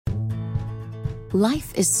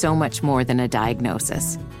Life is so much more than a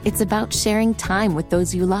diagnosis. It's about sharing time with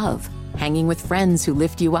those you love, hanging with friends who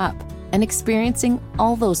lift you up, and experiencing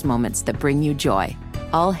all those moments that bring you joy.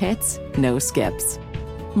 All hits, no skips.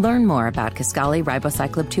 Learn more about Kisqali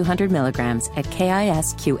Ribociclib 200 milligrams at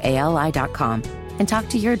KISQALI.com and talk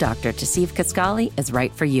to your doctor to see if Kisqali is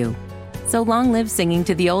right for you. So long live singing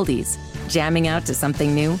to the oldies, jamming out to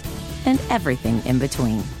something new, and everything in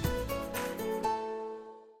between.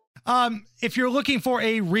 If you're looking for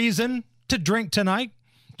a reason to drink tonight,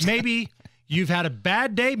 maybe you've had a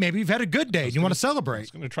bad day, maybe you've had a good day, and you want to celebrate. I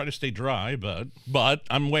was going to try to stay dry, but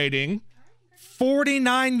I'm waiting.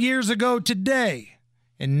 49 years ago today,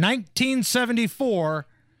 in 1974,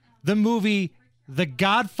 the movie The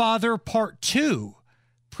Godfather Part II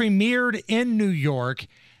premiered in New York.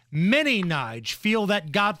 Many, Nige, feel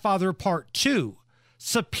that Godfather Part II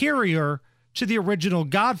superior to the original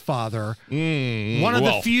Godfather. One of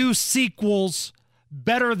the few sequels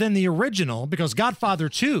better than the original, because Godfather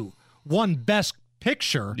 2 won Best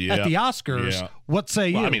Picture at the Oscars. Yeah. What say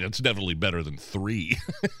you? I mean, it's definitely better than 3.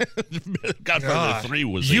 Godfather 3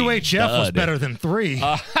 was UHF was better than 3.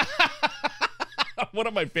 One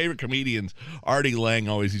of my favorite comedians, Artie Lang,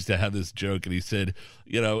 always used to have this joke, and he said,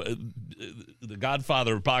 the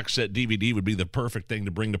Godfather box set DVD would be the perfect thing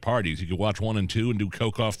to bring to parties. You could watch 1 and 2 and do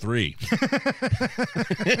Coke off 3.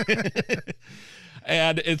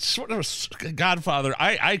 And it's sort of Godfather.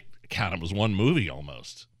 I count him as one movie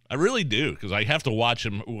almost. I really do, because I have to watch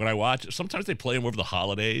him when I watch. Sometimes they play him over the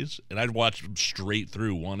holidays, and I'd watch them straight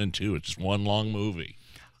through 1 and 2. It's just one long movie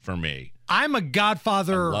for me. I'm a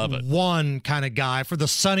Godfather 1 kind of guy for the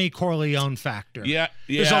Sonny Corleone factor. Yeah.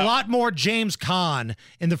 There's a lot more James Caan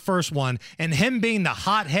in the first one, and him being the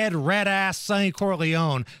hothead, red-ass Sonny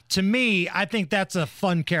Corleone, to me, I think that's a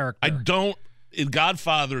fun character. In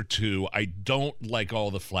Godfather 2, I don't like all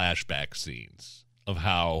the flashback scenes of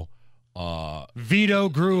how Vito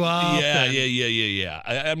grew up. Yeah.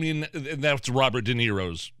 I mean, that's Robert De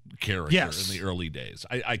Niro's character in the early days.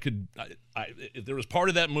 If there was part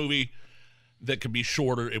of that movie that could be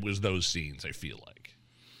shorter, it was those scenes, I feel like.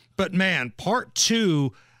 But man, Part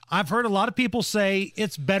 2, I've heard a lot of people say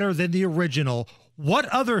it's better than the original. What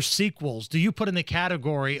other sequels do you put in the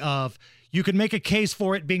category of you can make a case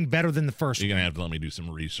for it being better than the first one? You're going to have to let me do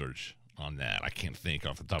some research on that. I can't think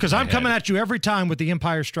off the top of my head. Because I'm coming at you every time with The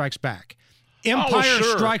Empire Strikes Back. Empire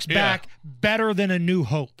Strikes Back better than A New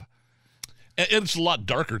Hope. And it's a lot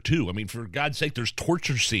darker, too. I mean, for God's sake, there's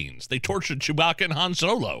torture scenes. They tortured Chewbacca and Han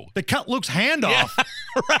Solo. They cut Luke's hand off.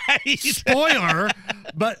 Right. Spoiler.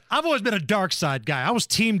 But I've always been a dark side guy. I was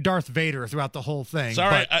team Darth Vader throughout the whole thing.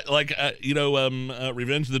 Sorry,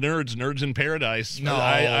 Revenge of the Nerds, Nerds in Paradise. No.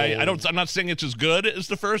 I'm not saying it's as good as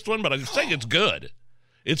the first one, but I'm saying it's good.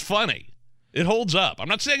 It's funny. It holds up. I'm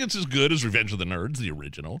not saying it's as good as Revenge of the Nerds, the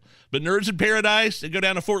original, but Nerds in Paradise, they go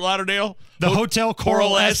down to Fort Lauderdale. The Hotel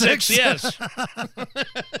Coral Essex. Yes.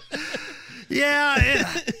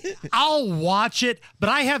 Yeah, I'll watch it, but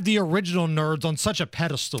I have the original Nerds on such a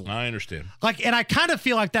pedestal. I understand. And I kind of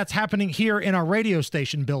feel like that's happening here in our radio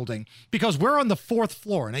station building, because we're on the 4th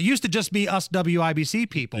floor, and it used to just be us WIBC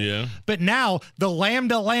people. Yeah. But now the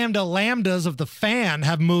lambdas of the Fan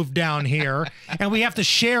have moved down here, and we have to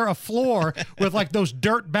share a floor with like those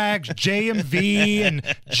dirtbags JMV and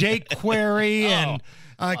Jake Query and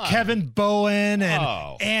Kevin Bowen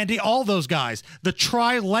and Andy, all those guys. The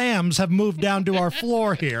Tri-Lambs have moved down to our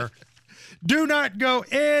floor here. Do not go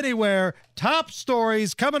anywhere. Top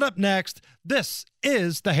stories coming up next. This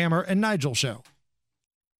is the Hammer and Nigel Show.